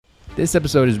This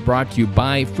episode is brought to you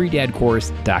by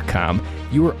freedadcourse.com.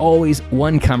 You are always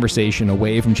one conversation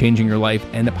away from changing your life,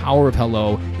 and the power of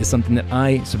hello is something that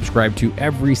I subscribe to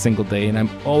every single day, and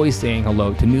I'm always saying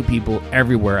hello to new people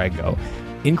everywhere I go.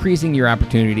 Increasing your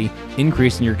opportunity,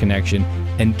 increasing your connection,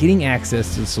 and getting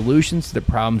access to the solutions to the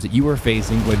problems that you are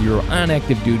facing, whether you're on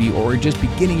active duty or just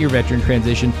beginning your veteran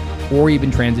transition or even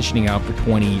transitioning out for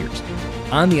 20 years.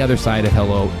 On the other side of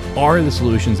hello are the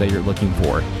solutions that you're looking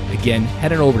for. Again,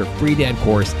 head on over to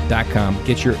freedadcourse.com.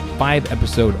 Get your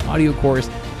 5-episode audio course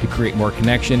to create more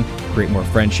connection, create more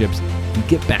friendships, and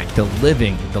get back to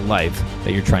living the life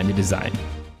that you're trying to design.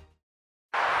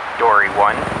 Dory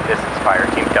 1, this is Fire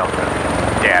Team Delta.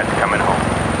 Dad's coming home.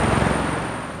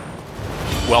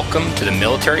 Welcome to the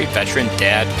Military Veteran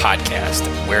Dad Podcast,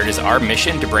 where it is our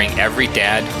mission to bring every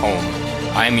dad home.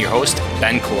 I am your host,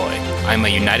 Ben Killoy. I'm a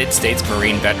United States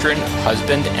Marine veteran,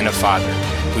 husband, and a father.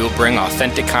 We will bring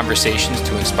authentic conversations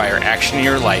to inspire action in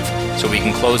your life so we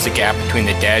can close the gap between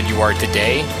the dad you are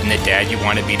today and the dad you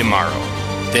want to be tomorrow.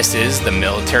 This is the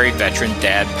Military Veteran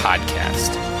Dad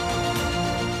Podcast.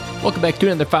 Welcome back to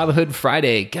another Fatherhood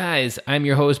Friday. Guys, I'm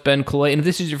your host, Ben Killoy, and if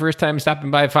this is your first time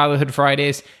stopping by Fatherhood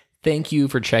Fridays, thank you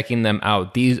for checking them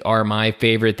out. These are my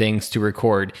favorite things to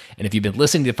record. And if you've been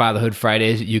listening to Fatherhood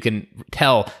Fridays, you can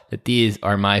tell that these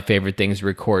are my favorite things to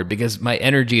record because my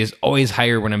energy is always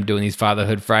higher when I'm doing these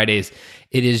Fatherhood Fridays.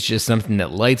 It is just something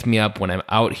that lights me up when I'm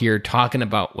out here talking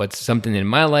about what's something in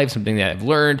my life, something that I've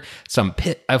learned, some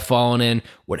pit I've fallen in,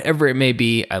 whatever it may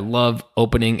be. I love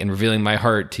opening and revealing my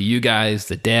heart to you guys,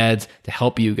 the dads, to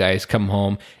help you guys come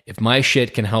home. If my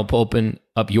shit can help open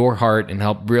up your heart and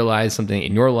help realize something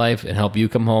in your life and help you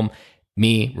come home,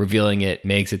 me revealing it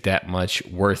makes it that much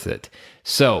worth it.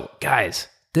 So, guys,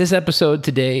 this episode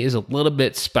today is a little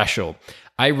bit special.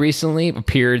 I recently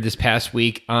appeared this past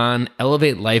week on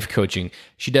Elevate Life Coaching.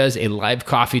 She does a live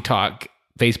coffee talk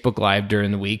Facebook Live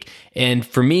during the week. And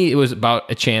for me, it was about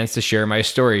a chance to share my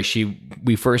story.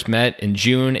 We first met in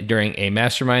June during a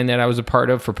mastermind that I was a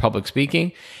part of for public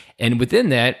speaking. And within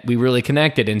that, we really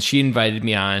connected, and she invited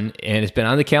me on, and it's been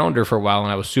on the calendar for a while,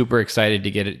 and I was super excited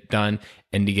to get it done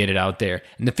and to get it out there.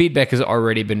 And the feedback has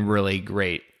already been really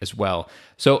great as well.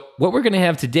 So what we're going to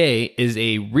have today is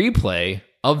a replay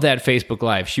of that Facebook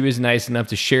Live. She was nice enough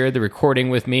to share the recording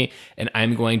with me, and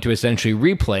I'm going to essentially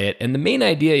replay it. And the main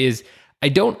idea is I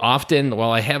don't often,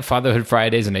 while I have Fatherhood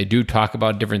Fridays and I do talk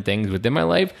about different things within my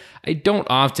life, I don't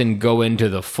often go into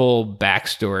the full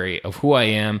backstory of who I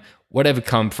am, what I've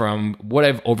come from, what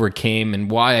I've overcame,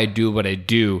 and why I do what I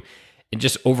do, and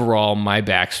just overall my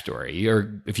backstory.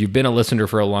 Or if you've been a listener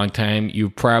for a long time,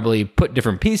 you've probably put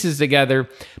different pieces together,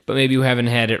 but maybe you haven't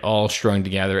had it all strung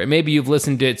together. And maybe you've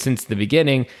listened to it since the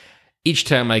beginning. Each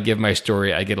time I give my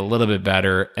story, I get a little bit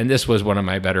better, and this was one of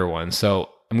my better ones. So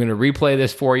I'm going to replay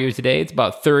this for you today. It's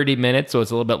about 30 minutes, so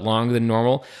it's a little bit longer than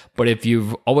normal. But if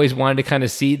you've always wanted to kind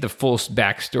of see the full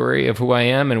backstory of who I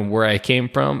am and where I came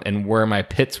from and where my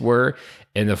pits were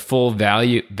and the full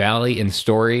valley and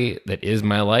story that is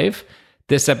my life,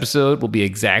 this episode will be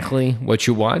exactly what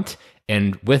you want.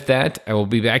 And with that, I will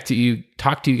be back to you,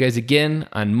 talk to you guys again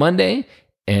on Monday,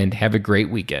 and have a great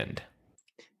weekend.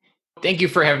 Thank you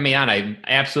for having me on.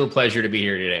 Absolute pleasure to be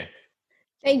here today.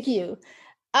 Thank you.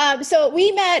 So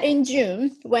we met in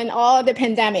June when all the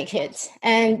pandemic hit,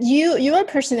 and your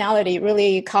personality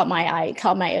really caught my eye,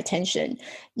 caught my attention.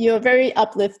 You're very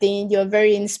uplifting. You're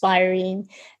very inspiring.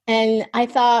 And I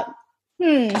thought,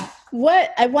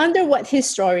 I wonder what his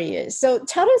story is. So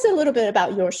tell us a little bit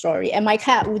about your story. And my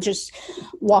cat will just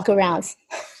walk around.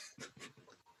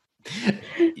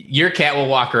 Your cat will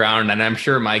walk around, and I'm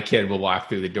sure my kid will walk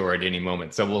through the door at any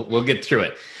moment. So we'll get through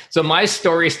it. So my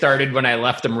story started when I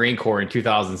left the Marine Corps in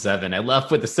 2007. I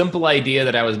left with the simple idea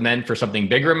that I was meant for something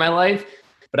bigger in my life,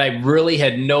 but I really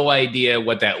had no idea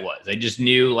what that was. I just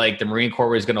knew like the Marine Corps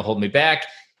was going to hold me back,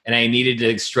 and I needed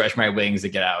to stretch my wings to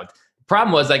get out. The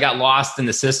problem was I got lost in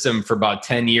the system for about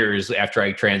 10 years after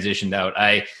I transitioned out.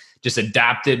 I just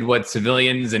adopted what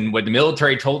civilians and what the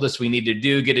military told us we needed to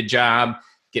do: get a job,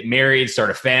 get married, start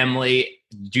a family,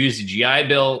 use the GI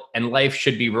Bill, and life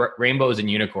should be rainbows and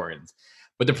unicorns.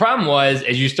 But the problem was,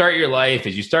 as you start your life,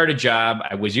 as you start a job,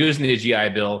 I was using the GI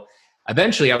Bill.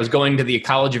 Eventually, I was going to the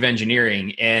College of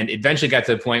Engineering, and eventually got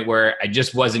to the point where I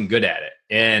just wasn't good at it,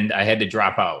 and I had to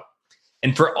drop out.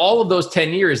 And for all of those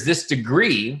 10 years, this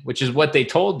degree, which is what they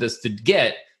told us to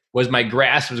get, was my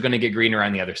grass was going to get greener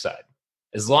on the other side.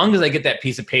 As long as I get that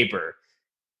piece of paper,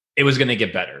 it was going to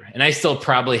get better. And I still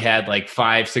probably had like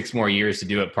 5-6 more years to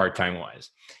do it part-time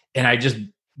wise. And I just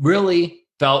really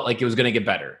felt like it was going to get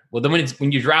better. Well, then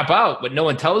when you drop out, what no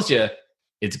one tells you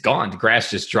it's gone. The grass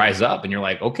just dries up, and you're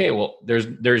like, okay, well,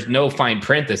 there's no fine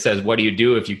print that says what do you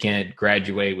do if you can't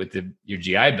graduate with your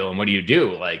GI Bill, and what do you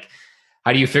do? Like,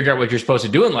 how do you figure out what you're supposed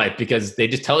to do in life? Because they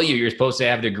just tell you you're supposed to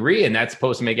have a degree, and that's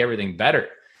supposed to make everything better.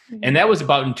 Mm-hmm. And that was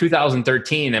about in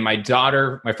 2013. And my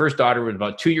first daughter was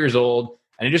about 2 years old.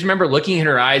 And I just remember looking in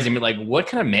her eyes and be like, what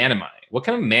kind of man am I? What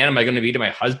kind of man am I going to be to my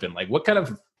husband? Like, what kind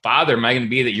of father am I going to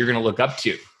be that you're going to look up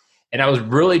to? And I was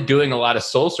really doing a lot of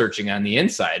soul searching on the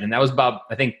inside. And that was about,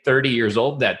 I think, 30 years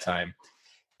old that time.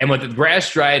 And when the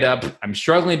grass dried up, I'm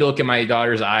struggling to look in my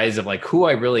daughter's eyes of like who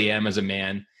I really am as a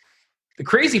man. The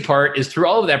crazy part is through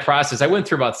all of that process, I went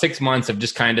through about 6 months of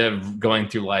just kind of going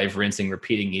through life, rinsing,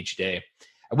 repeating each day.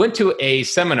 I went to a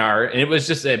seminar, and it was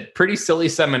just a pretty silly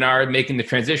seminar making the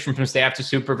transition from staff to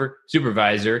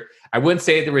supervisor. I wouldn't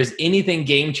say there was anything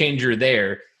game changer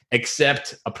there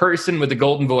except a person with a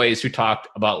golden voice who talked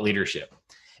about leadership.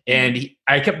 And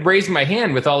I kept raising my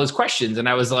hand with all his questions, and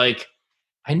I was like,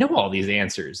 I know all these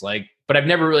answers, but I've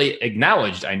never really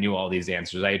acknowledged I knew all these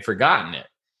answers. I had forgotten it.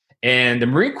 And the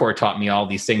Marine Corps taught me all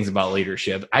these things about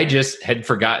leadership. I just had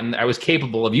forgotten I was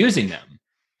capable of using them.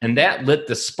 And that lit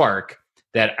the spark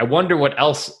that I wonder what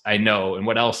else I know and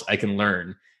what else I can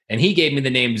learn. And he gave me the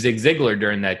name Zig Ziglar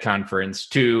during that conference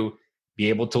to be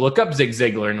able to look up Zig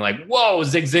Ziglar and like, whoa,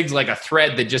 Zig Zig's like a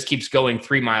thread that just keeps going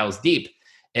 3 miles deep.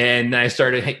 And I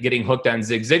started getting hooked on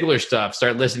Zig Ziglar stuff,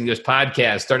 started listening to his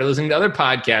podcast, started listening to other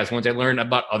podcasts once I learned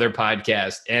about other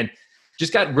podcasts, and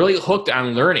just got really hooked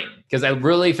on learning because I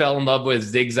really fell in love with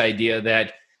Zig's idea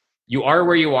that you are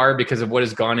where you are because of what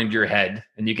has gone into your head,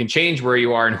 and you can change where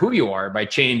you are and who you are by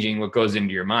changing what goes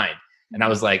into your mind. And I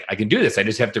was like, I can do this. I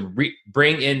just have to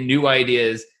bring in new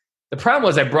ideas. The problem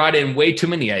was I brought in way too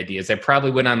many ideas. I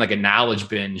probably went on like a knowledge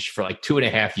binge for like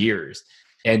 2.5 years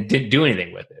and didn't do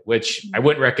anything with it, which I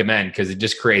wouldn't recommend because it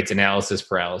just creates analysis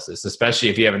paralysis, especially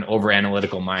if you have an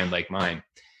over-analytical mind like mine.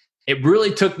 It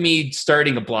really took me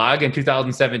starting a blog in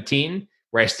 2017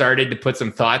 where I started to put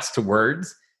some thoughts to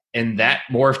words, and that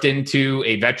morphed into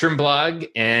a veteran blog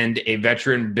and a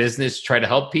veteran business to try to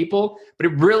help people. But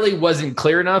it really wasn't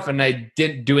clear enough, and I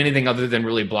didn't do anything other than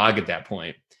really blog at that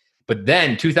point. But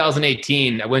then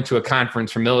 2018, I went to a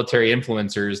conference for military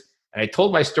influencers, and I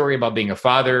told my story about being a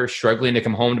father, struggling to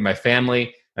come home to my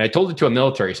family, and I told it to a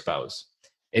military spouse,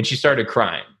 and she started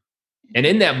crying. And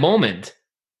in that moment,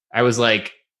 I was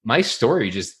like, my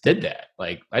story just did that.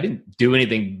 Like, I didn't do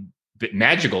anything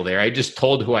magical there. I just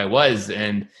told who I was,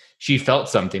 and she felt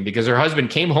something because her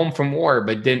husband came home from war,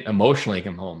 but didn't emotionally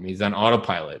come home. He's on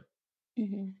autopilot.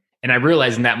 Mm-hmm. And I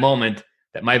realized in that moment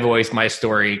that my voice, my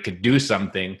story could do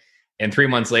something. And 3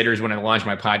 months later is when I launched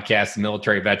my podcast,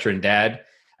 Military Veteran Dad.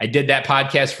 I did that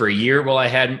podcast for a year while I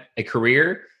had a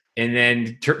career. And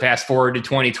then fast forward to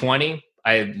 2020,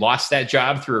 I lost that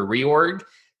job through a reorg,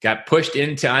 got pushed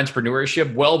into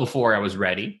entrepreneurship well before I was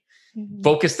ready,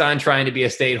 focused on trying to be a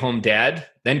stay-at-home dad.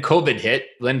 Then COVID hit.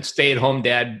 Then stay-at-home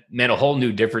dad meant a whole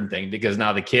new different thing because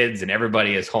now the kids and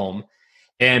everybody is home.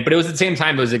 But it was at the same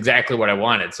time, it was exactly what I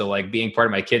wanted. So like being part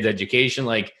of my kids' education,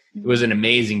 like it was an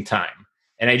amazing time.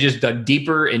 And I just dug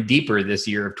deeper and deeper this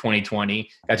year of 2020,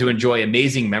 got to enjoy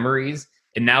amazing memories.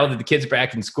 And now that the kids are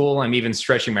back in school, I'm even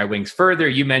stretching my wings further.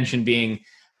 You mentioned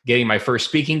getting my first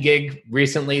speaking gig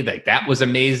recently. Like that was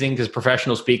amazing because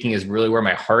professional speaking is really where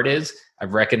my heart is.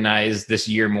 I've recognized this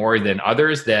year more than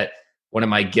others that one of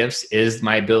my gifts is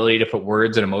my ability to put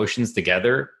words and emotions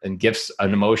together, and gifts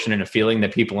an emotion and a feeling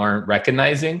that people aren't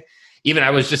recognizing. Even I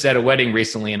was just at a wedding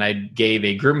recently and I gave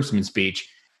a groomsman speech,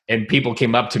 and people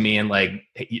came up to me and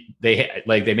they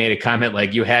made a comment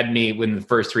like, you had me within the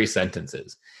first 3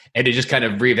 sentences. And it just kind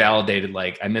of revalidated,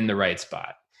 like I'm in the right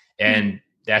spot. And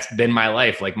that's been my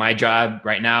life. Like my job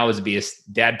right now is to be a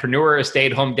dadpreneur, a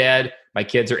stay-at-home dad. My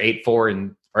kids are 8,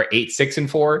 6, and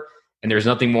 4. And there's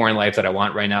nothing more in life that I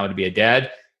want right now to be a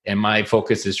dad. And my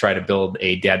focus is try to build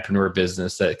a dadpreneur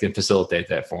business that can facilitate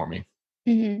that for me.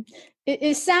 Mm-hmm.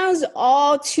 It sounds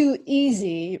all too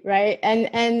easy, right?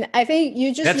 And I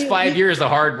think that's 5 years of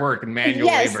hard work and manual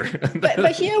labor.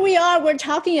 but here we are, we're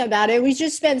talking about it. We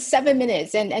just spent 7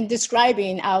 minutes and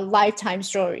describing our lifetime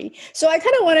story. So I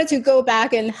kind of wanted to go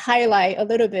back and highlight a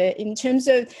little bit in terms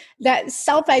of that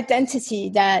self-identity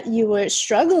that you were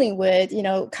struggling with,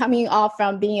 coming off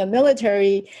from being a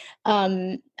military.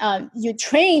 You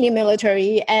trained in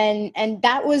military, and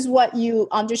that was what you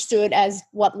understood as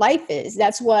what life is.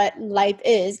 That's what life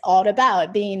is all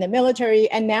about, being in the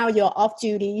military, and now you're off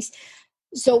duties.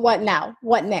 So what now?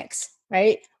 What next?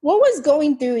 Right? What was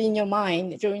going through in your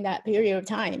mind during that period of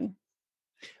time?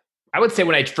 I would say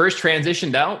when I first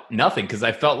transitioned out, nothing, because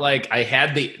I felt like I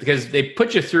had because they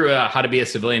put you through a how to be a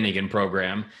civilian again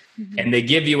program, and they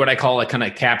give you what I call a kind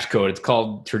of CAPS code. It's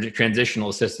called Transitional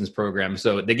Assistance Program.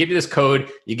 So they give you this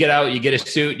code, you get out, you get a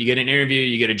suit, you get an interview,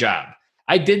 you get a job.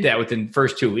 I did that within the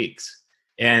first 2 weeks.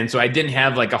 And so I didn't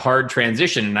have like a hard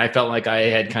transition, and I felt like I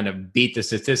had kind of beat the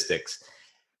statistics.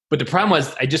 But the problem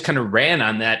was I just kind of ran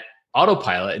on that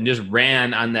autopilot and just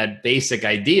ran on that basic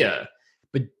idea,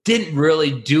 but didn't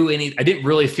really do I didn't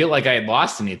really feel like I had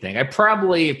lost anything. I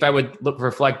probably, if I would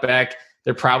reflect back,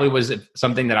 there probably was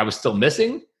something that I was still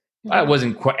missing. I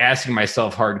wasn't asking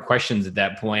myself hard questions at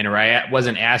that point, or I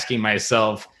wasn't asking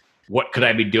myself, what could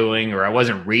I be doing? Or I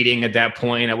wasn't reading at that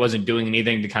point. I wasn't doing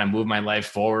anything to kind of move my life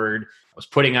forward. I was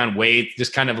putting on weight,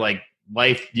 just kind of like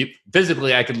life.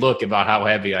 Physically, I could look about how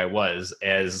heavy I was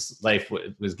as life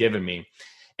was giving me.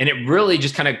 And it really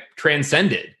just kind of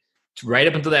transcended right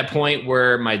up until that point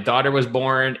where my daughter was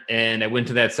born and I went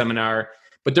to that seminar.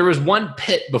 But there was one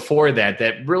pit before that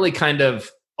that really kind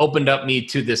of opened up me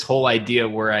to this whole idea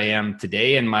where I am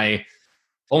today and my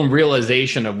own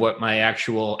realization of what my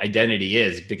actual identity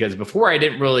is. Because before I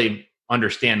didn't really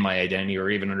understand my identity, or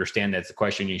even understand that's a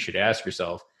question you should ask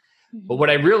yourself. But what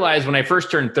I realized when I first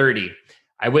turned 30,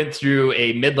 I went through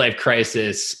a midlife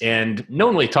crisis, and no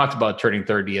one really talked about turning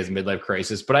 30 as a midlife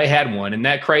crisis, but I had one. And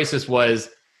that crisis was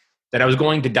that I was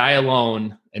going to die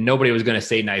alone and nobody was going to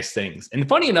say nice things. And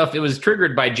funny enough, it was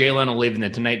triggered by Jay Leno leaving the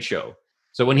Tonight Show.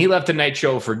 So when he left the Tonight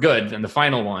Show for good, and the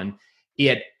final one, he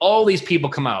had all these people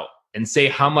come out and say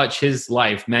how much his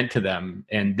life meant to them,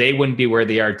 and they wouldn't be where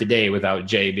they are today without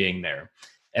Jay being there.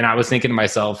 And I was thinking to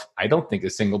myself, I don't think a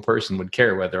single person would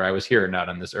care whether I was here or not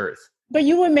on this earth. But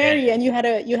you were married and you had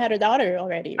a daughter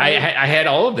already, right? I had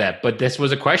all of that, but this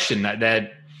was a question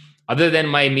that other than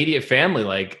my immediate family,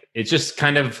 like, it's just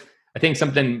kind of, I think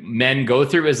something men go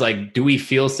through is like, do we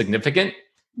feel significant?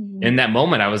 In that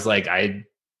moment, I was like, I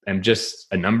am just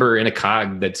a number in a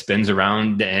cog that spins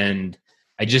around, and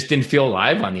I just didn't feel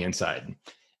alive on the inside.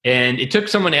 And it took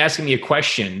someone asking me a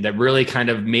question that really kind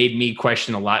of made me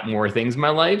question a lot more things in my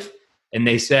life. And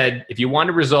they said, if you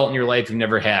want a result in your life you've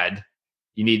never had,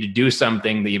 you need to do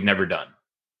something that you've never done.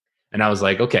 And I was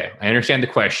like, okay, I understand the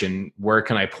question. Where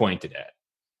can I point it at?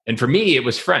 And for me, it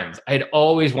was friends. I had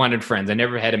always wanted friends. I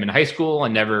never had them in high school.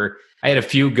 I had a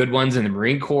few good ones in the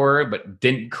Marine Corps, but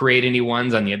didn't create any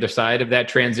ones on the other side of that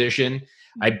transition.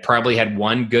 I probably had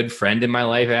one good friend in my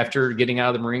life after getting out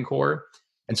of the Marine Corps.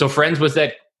 And so friends was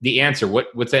the answer.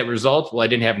 What's that result? Well, I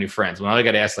didn't have any friends. Well, I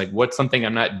got to ask, like, what's something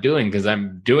I'm not doing? Because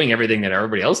I'm doing everything that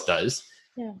everybody else does.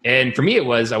 Yeah. And for me, I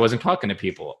wasn't talking to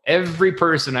people. Every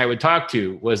person I would talk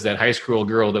to was that high school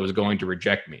girl that was going to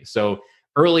reject me. So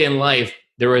early in life,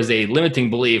 there was a limiting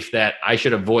belief that I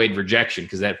should avoid rejection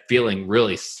because that feeling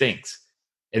really stinks.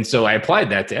 And so I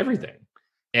applied that to everything.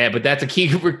 But that's a key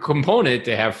component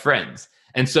to have friends.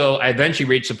 And so I eventually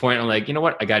reached the point where I'm like, you know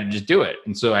what? I got to just do it.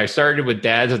 And so I started with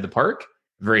dads at the park,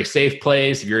 a very safe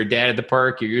place. If you're a dad at the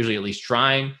park, you're usually at least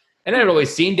trying. And I'd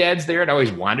always seen dads there, and I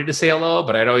always wanted to say hello,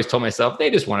 but I'd always told myself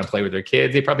they just want to play with their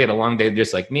kids. They probably had a long day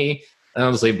just like me, and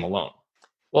I'll just leave them alone.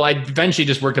 Well, I eventually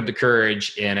just worked up the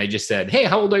courage, and I just said, hey,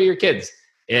 how old are your kids?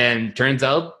 And turns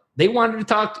out they wanted to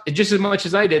talk just as much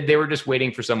as I did. They were just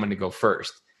waiting for someone to go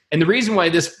first. And the reason why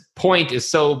this point is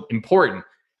so important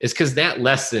is because that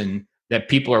lesson that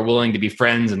people are willing to be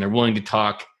friends and they're willing to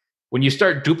talk, when you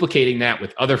start duplicating that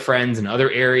with other friends in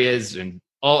other areas and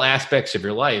all aspects of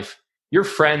your life, your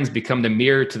friends become the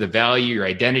mirror to the value, your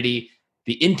identity,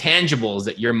 the intangibles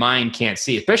that your mind can't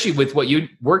see, especially with what you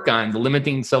work on, the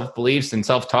limiting self-beliefs and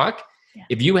self-talk. Yeah.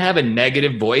 If you have a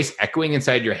negative voice echoing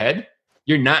inside your head,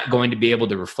 you're not going to be able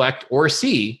to reflect or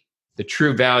see the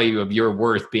true value of your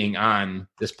worth being on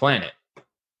this planet.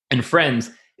 And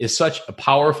friends is such a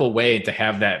powerful way to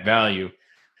have that value.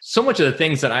 So much of the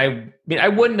things that I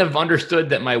wouldn't have understood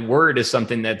that my word is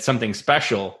something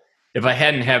special if I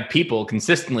hadn't have people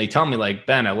consistently tell me, like,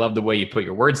 Ben, I love the way you put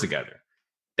your words together.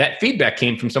 That feedback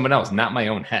came from someone else, not my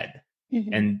own head.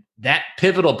 Mm-hmm. And that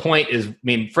pivotal point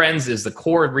friends is the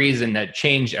core reason that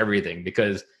changed everything.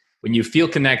 Because when you feel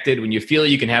connected, when you feel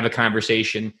you can have a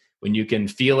conversation, when you can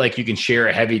feel like you can share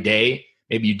a heavy day,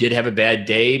 maybe you did have a bad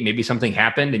day, maybe something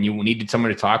happened and you needed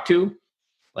someone to talk to,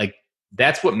 like,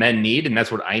 that's what men need, and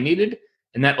that's what I needed.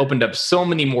 And that opened up so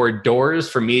many more doors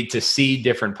for me to see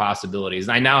different possibilities.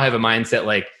 And I now have a mindset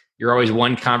like you're always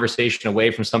one conversation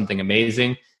away from something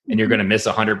amazing, and you're going to miss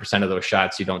 100% of those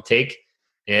shots you don't take.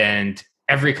 And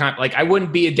I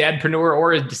wouldn't be a dadpreneur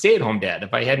or a stay-at-home dad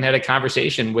if I hadn't had a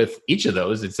conversation with each of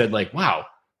those that said, like, wow,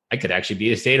 I could actually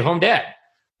be a stay-at-home dad.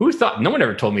 Who thought? No one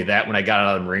ever told me that when I got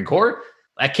out of the Marine Corps.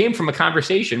 That came from a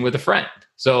conversation with a friend.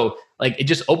 So like, it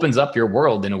just opens up your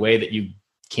world in a way that you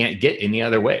can't get any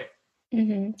other way.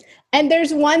 Mm-hmm. And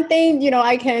there's one thing,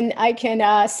 I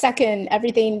can second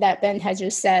everything that Ben has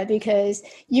just said, because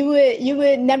you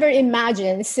would never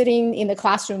imagine sitting in the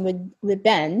classroom with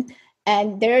Ben,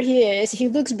 and there he is. He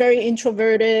looks very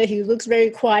introverted. He looks very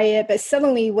quiet, but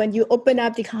suddenly when you open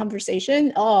up the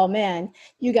conversation, oh man,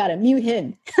 you got to mute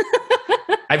him.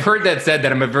 I've heard that said,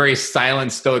 that I'm a very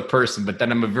silent, stoic person, but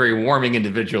then I'm a very warming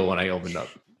individual when I open up.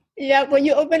 Yeah, when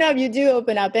you open up, you do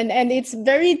open up, and it's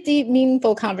very deep,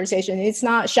 meaningful conversation. It's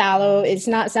not shallow. It's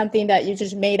not something that you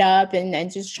just made up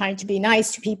and just trying to be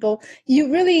nice to people.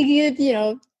 You really give,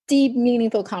 deep,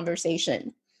 meaningful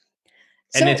conversation.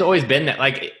 And it's always been that,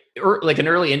 like an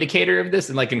early indicator of this.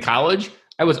 And like in college,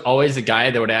 I was always the guy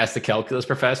that would ask the calculus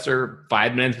professor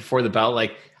 5 minutes before the bell,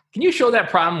 like, can you show that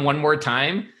problem one more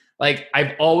time? Like,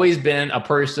 I've always been a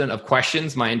person of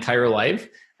questions my entire life.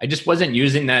 I just wasn't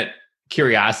using that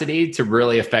curiosity to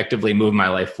really effectively move my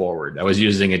life forward. I was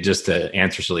using it just to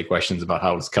answer silly questions about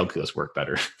how does calculus work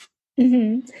better.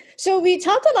 Mm-hmm. So we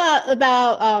talked a lot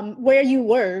about where you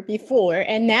were before,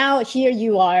 and now here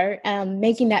you are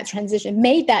made that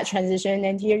transition,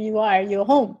 and here you are, you're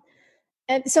home.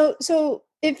 And so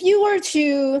if you were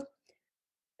to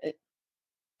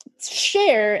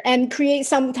share and create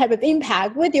some type of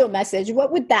impact with your message,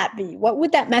 what would that be? What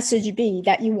would that message be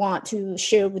that you want to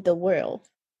share with the world?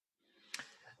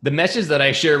 The message that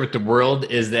I share with the world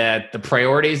is that the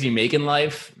priorities you make in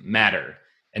life matter.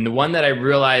 And the one that I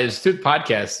realized through the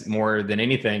podcast more than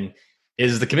anything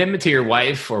is the commitment to your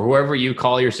wife or whoever you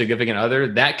call your significant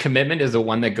other. That commitment is the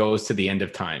one that goes to the end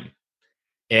of time.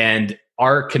 And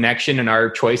our connection and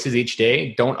our choices each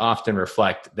day don't often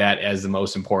reflect that as the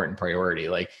most important priority.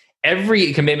 Like,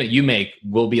 every commitment you make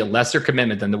will be a lesser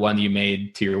commitment than the one you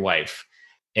made to your wife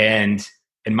and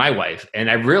my wife. And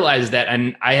I realized that,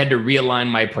 and I had to realign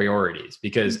my priorities,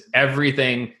 because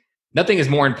nothing is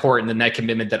more important than that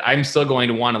commitment that I'm still going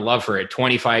to want to love her at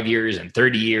 25 years and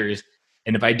 30 years.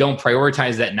 And if I don't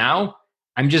prioritize that now,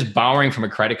 I'm just borrowing from a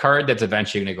credit card that's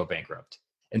eventually going to go bankrupt.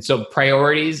 And so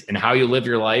priorities and how you live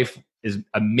your life is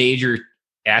a major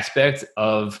aspect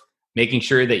of making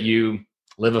sure that you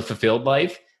live a fulfilled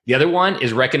life. The other one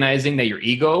is recognizing that your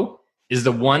ego is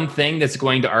the one thing that's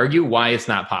going to argue why it's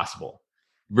not possible.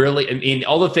 Really, I mean,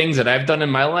 all the things that I've done in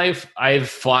my life, I've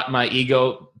fought my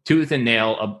ego tooth and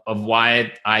nail of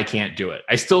why I can't do it.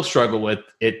 I still struggle with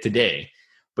it today,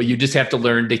 but you just have to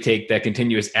learn to take that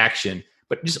continuous action.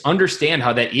 But just understand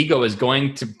how that ego is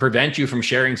going to prevent you from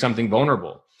sharing something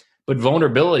vulnerable. But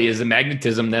vulnerability is a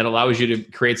magnetism that allows you to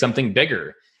create something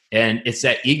bigger. And it's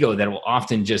that ego that will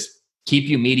often just keep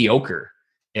you mediocre.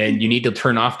 And you need to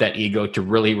turn off that ego to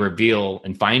really reveal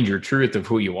and find your truth of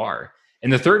who you are.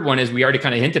 And the third one is, we already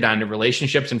kind of hinted on, the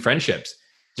relationships and friendships.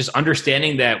 Just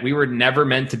understanding that we were never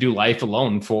meant to do life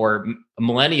alone. For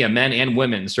millennia, men and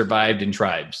women survived in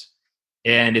tribes.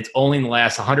 And it's only in the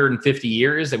last 150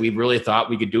 years that we really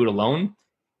thought we could do it alone.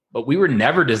 But we were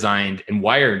never designed and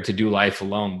wired to do life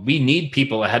alone. We need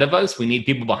people ahead of us. We need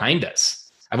people behind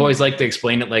us. I've always liked to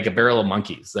explain it like a barrel of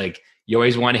monkeys. Like, you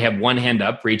always want to have one hand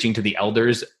up, reaching to the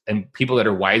elders and people that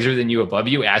are wiser than you above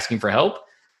you, asking for help.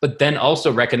 But then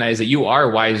also recognize that you are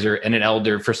wiser and an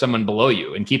elder for someone below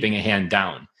you, and keeping a hand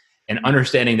down and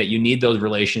understanding that you need those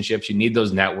relationships, you need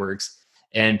those networks.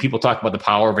 And people talk about the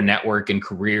power of a network and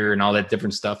career and all that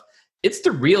different stuff. It's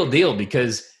the real deal,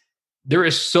 because there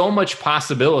is so much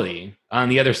possibility on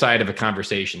the other side of a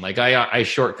conversation. Like, I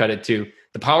shortcut it to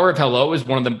the power of hello is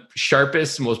one of the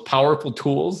sharpest, most powerful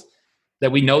tools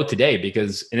that we know today,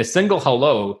 because in a single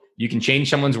hello, you can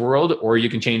change someone's world or you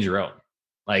can change your own.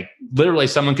 Like, literally,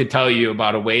 someone could tell you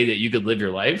about a way that you could live your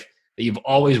life that you've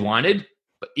always wanted,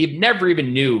 but you've never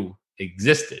even knew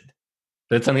existed.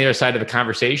 But it's on the other side of a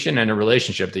conversation and a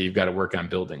relationship that you've got to work on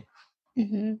building.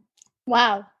 Mm-hmm.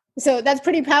 Wow. So that's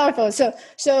pretty powerful. So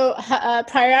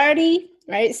priority,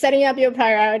 right? Setting up your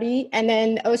priority, and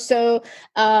then also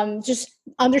just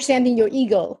understanding your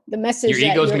ego, the message. Your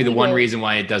ego is going to be the one reason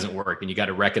why it doesn't work. And you got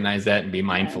to recognize that and be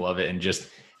mindful of it, and just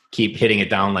keep hitting it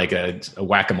down like a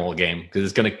whack-a-mole game, because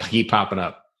it's going to keep popping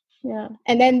up. Yeah.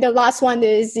 And then the last one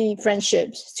is the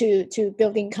friendships, to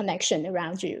building connection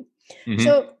around you. Mm-hmm.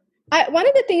 So one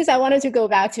of the things I wanted to go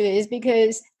back to is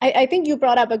because I think you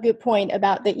brought up a good point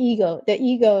about the ego. The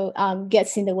ego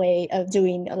gets in the way of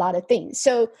doing a lot of things.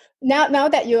 So now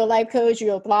that you're a life coach,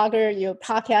 you're a blogger, you're a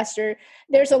podcaster,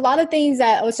 there's a lot of things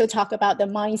that also talk about the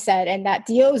mindset and that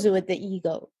deals with the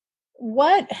ego.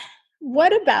 What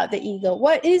about the ego?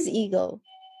 What is ego?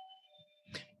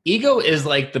 Ego is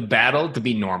like the battle to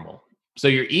be normal. So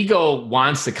your ego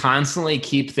wants to constantly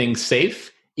keep things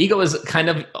safe, ego is kind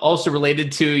of also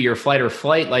related to your fight or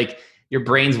flight. Like your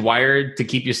brain's wired to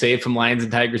keep you safe from lions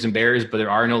and tigers and bears, but there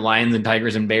are no lions and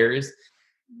tigers and bears.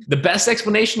 The best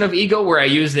explanation of ego, where I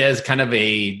use it as kind of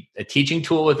a teaching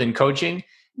tool within coaching,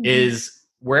 is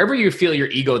wherever you feel your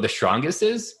ego the strongest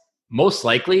is, most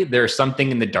likely there's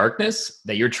something in the darkness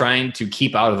that you're trying to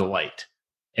keep out of the light.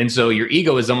 And so your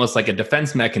ego is almost like a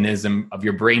defense mechanism of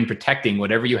your brain protecting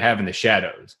whatever you have in the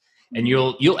shadows. And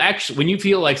you'll actually, when you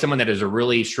feel like someone that has a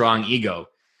really strong ego,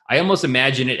 I almost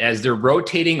imagine it as they're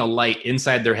rotating a light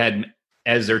inside their head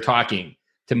as they're talking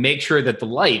to make sure that the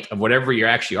light of whatever you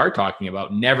actually are talking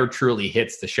about never truly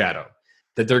hits the shadow,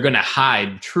 that they're going to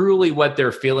hide truly what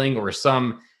they're feeling or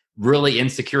some really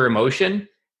insecure emotion,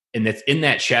 and that's in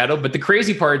that shadow. But the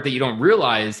crazy part that you don't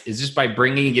realize is just by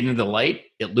bringing it into the light,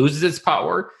 it loses its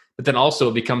power, but then also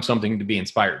it becomes something to be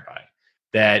inspired by.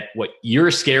 That what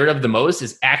you're scared of the most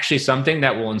is actually something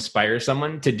that will inspire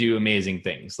someone to do amazing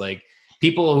things. Like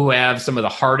people who have some of the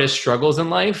hardest struggles in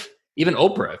life, even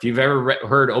Oprah, if you've ever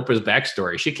heard Oprah's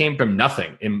backstory, she came from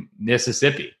nothing in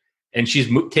Mississippi, and she's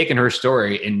taken her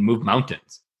story and moved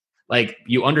mountains. Like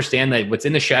you understand that what's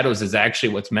in the shadows is actually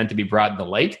what's meant to be brought in the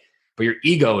light, but your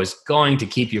ego is going to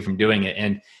keep you from doing it.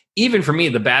 And even for me,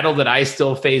 the battle that I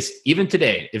still face, even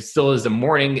today, it still is a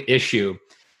morning issue.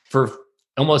 For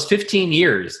almost 15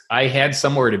 years, I had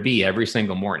somewhere to be every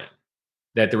single morning.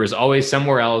 That there was always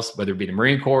somewhere else, whether it be the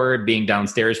Marine Corps, being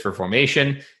downstairs for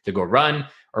formation to go run,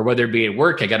 or whether it be at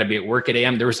work, I got to be at work at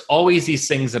AM. There was always these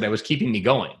things that I was keeping me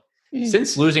going.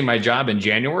 Since losing my job in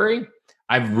January,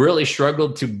 I've really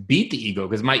struggled to beat the ego,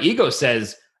 because my ego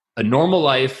says a normal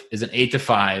life is an 8 to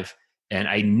 5, and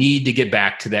I need to get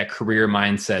back to that career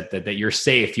mindset that you're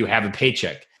safe, you have a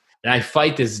paycheck. And I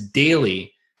fight this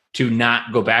daily to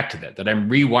not go back to that I'm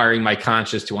rewiring my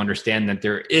conscious to understand that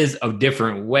there is a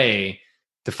different way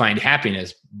to find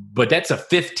happiness. But that's a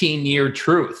 15-year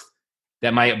truth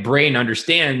that my brain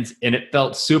understands, and it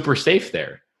felt super safe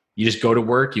there. You just go to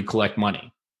work, you collect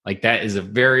money. Like that is a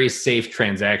very safe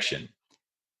transaction.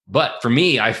 But for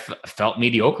me, I felt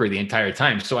mediocre the entire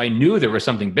time. So I knew there was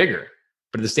something bigger.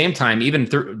 But at the same time, even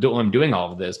though I'm doing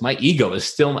all of this, my ego is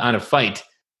still on a fight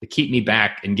to keep me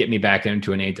back and get me back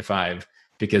into an 8 to 5,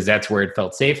 because that's where it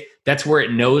felt safe. That's where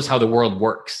it knows how the world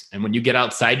works. And when you get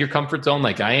outside your comfort zone,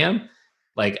 like I am,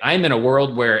 like I'm in a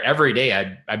world where every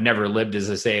day I've never lived as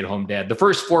a stay-at-home dad. The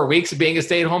first 4 weeks of being a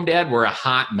stay-at-home dad were a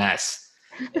hot mess.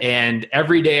 And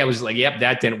every day I was like, yep,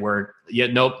 that didn't work. Yeah,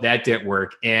 nope, that didn't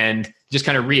work. And just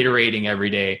kind of reiterating every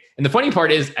day. And the funny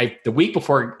part is the week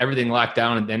before everything locked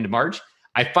down at the end of March,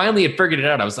 I finally had figured it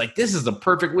out. I was like, this is the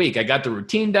perfect week. I got the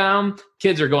routine down.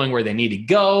 Kids are going where they need to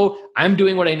go. I'm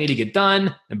doing what I need to get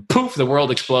done. And poof, the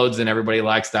world explodes and everybody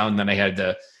locks down. And then I had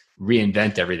to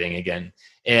reinvent everything again.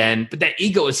 But that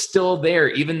ego is still there,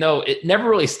 even though it never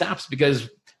really stops, because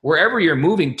wherever you're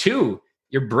moving to,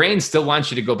 your brain still wants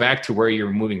you to go back to where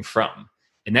you're moving from.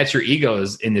 And that's your ego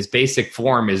is in this basic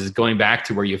form is going back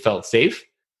to where you felt safe.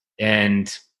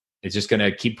 And it's just going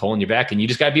to keep pulling you back. And you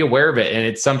just got to be aware of it. And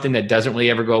it's something that doesn't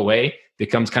really ever go away.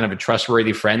 Becomes kind of a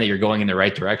trustworthy friend that you're going in the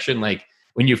right direction. Like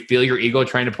when you feel your ego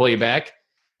trying to pull you back,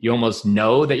 you almost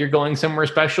know that you're going somewhere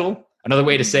special. Another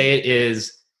way to say it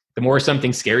is the more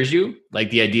something scares you, like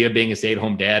the idea of being a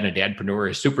stay-at-home dad and a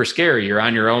dadpreneur is super scary. You're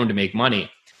on your own to make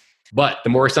money. But the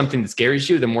more something that scares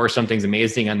you, the more something's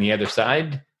amazing on the other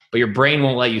side. But your brain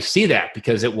won't let you see that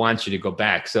because it wants you to go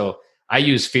back. So I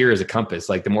use fear as a compass.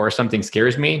 Like the more something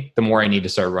scares me, the more I need to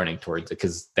start running towards it,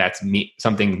 because that's me.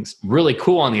 Something's really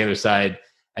cool on the other side,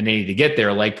 and I need to get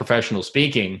there, like professional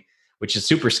speaking, which is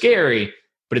super scary,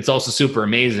 but it's also super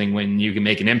amazing when you can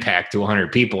make an impact to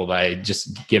 100 people by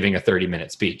just giving a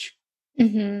 30-minute speech.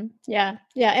 Mm-hmm. Yeah.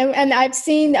 And I've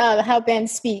seen how Ben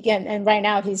speak, and right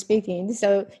now he's speaking.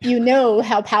 So you know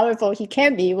how powerful he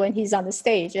can be when he's on the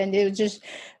stage. And it was just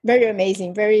very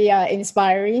amazing, very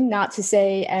inspiring, not to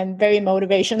say, and very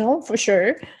motivational for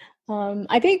sure.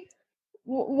 I think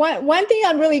one thing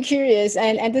I'm really curious,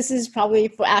 and this is probably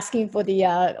for asking for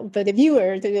the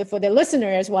viewer, for the listener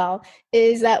as well,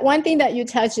 is that one thing that you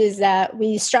touch is that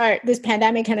this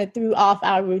pandemic kind of threw off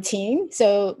our routine.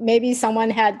 So maybe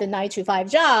someone had the 9 to 5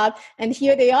 job, and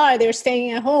here they are, they're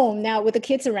staying at home now with the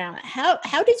kids around. How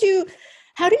did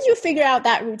you figure out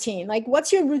that routine? Like,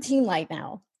 what's your routine like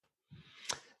now?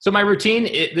 So my routine,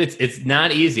 it's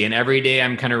not easy. And every day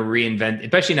I'm kind of reinventing,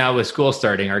 especially now with school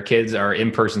starting. Our kids are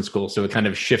in-person school, so it kind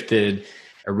of shifted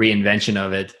a reinvention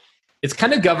of it. It's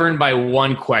kind of governed by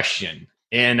one question.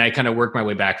 And I kind of work my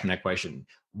way back from that question.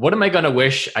 What am I going to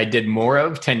wish I did more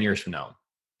of 10 years from now?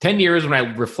 10 years when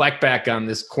I reflect back on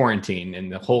this quarantine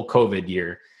and the whole COVID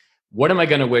year, what am I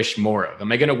going to wish more of?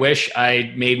 Am I going to wish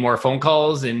I made more phone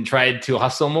calls and tried to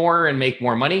hustle more and make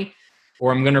more money?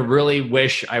 Or I'm going to really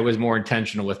wish I was more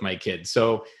intentional with my kids.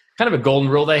 So kind of a golden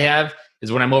rule that I have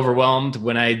is when I'm overwhelmed,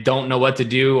 when I don't know what to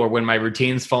do, or when my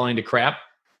routine's falling to crap,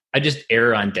 I just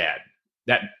err on dad.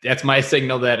 That's my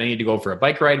signal that I need to go for a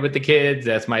bike ride with the kids.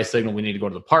 That's my signal we need to go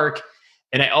to the park.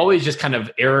 And I always just kind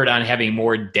of erred on having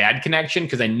more dad connection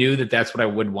because I knew that that's what I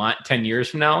would want 10 years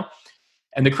from now.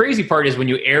 And the crazy part is when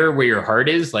you err where your heart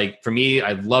is, like for me,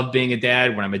 I love being a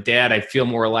dad. When I'm a dad, I feel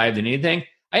more alive than anything.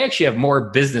 I actually have more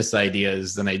business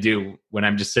ideas than I do when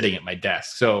I'm just sitting at my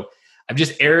desk. So I've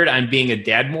just erred on being a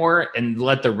dad more and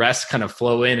let the rest kind of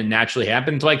flow in and naturally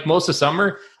happen. So like most of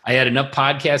summer, I had enough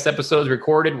podcast episodes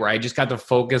recorded where I just got to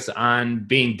focus on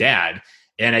being dad.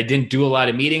 And I didn't do a lot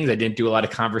of meetings. I didn't do a lot of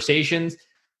conversations.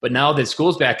 But now that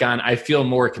school's back on, I feel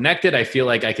more connected. I feel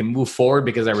like I can move forward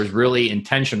because I was really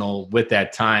intentional with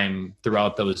that time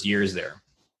throughout those years there.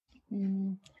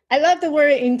 I love the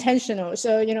word intentional.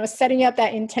 So, setting up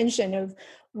that intention of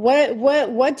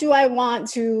what do I want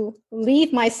to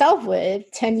leave myself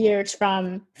with 10 years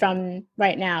from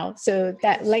right now? So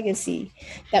that legacy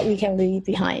that we can leave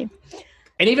behind.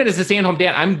 And even as a stay-at-home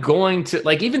dad, I'm going to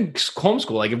even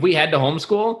homeschool. Like if we had to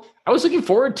homeschool, I was looking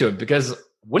forward to it because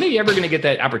when are you ever going to get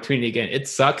that opportunity again? It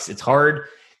sucks. It's hard.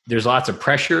 There's lots of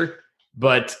pressure.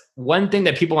 But one thing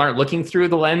that people aren't looking through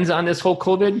the lens on this whole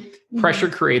COVID, pressure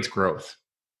creates growth.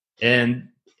 And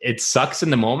it sucks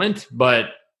in the moment, but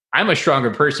I'm a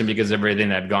stronger person because of everything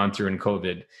that I've gone through in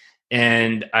COVID.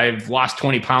 And I've lost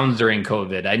 20 pounds during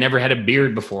COVID. I never had a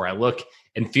beard before. I look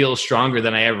and feel stronger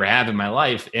than I ever have in my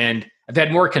life. And I've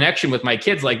had more connection with my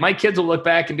kids. Like my kids will look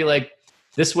back and be like,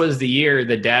 this was the year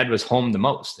that dad was home the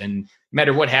most. And no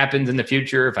matter what happens in the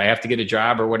future, if I have to get a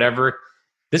job or whatever,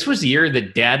 this was the year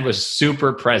that dad was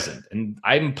super present. And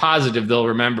I'm positive they'll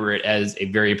remember it as a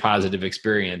very positive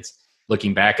experience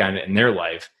looking back on it in their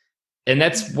life. And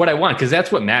that's what I want, because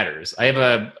that's what matters. I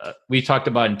have we talked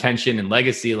about intention and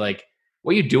legacy, like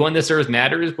what you do on this earth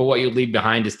matters, but what you leave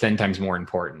behind is 10 times more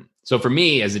important. So for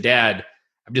me as a dad,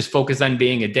 I'm just focused on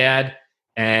being a dad,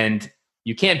 and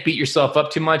you can't beat yourself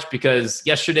up too much because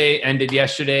yesterday ended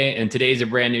yesterday and today's a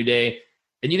brand new day.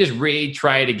 And you just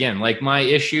retry it again. Like my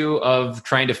issue of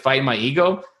trying to fight my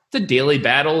ego, it's a daily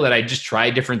battle that I just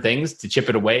try different things to chip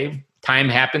it away. Time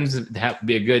happens to have to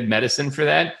be a good medicine for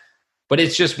that. But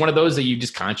it's just one of those that you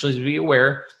just consciously be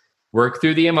aware, work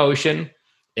through the emotion,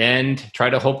 and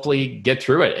try to hopefully get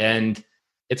through it. And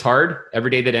it's hard every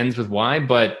day that ends with Y,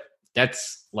 but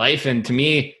that's life. And to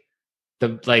me,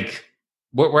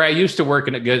 where I used to work,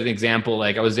 in a good example,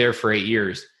 like I was there for 8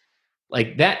 years,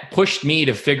 like that pushed me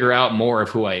to figure out more of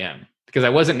who I am because I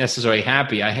wasn't necessarily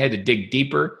happy. I had to dig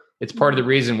deeper. It's part of the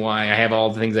reason why I have all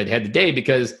the things I had today,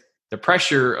 because the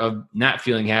pressure of not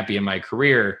feeling happy in my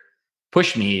career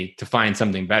pushed me to find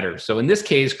something better. So in this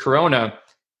case, Corona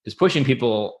is pushing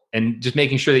people and just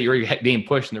making sure that you're being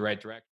pushed in the right direction.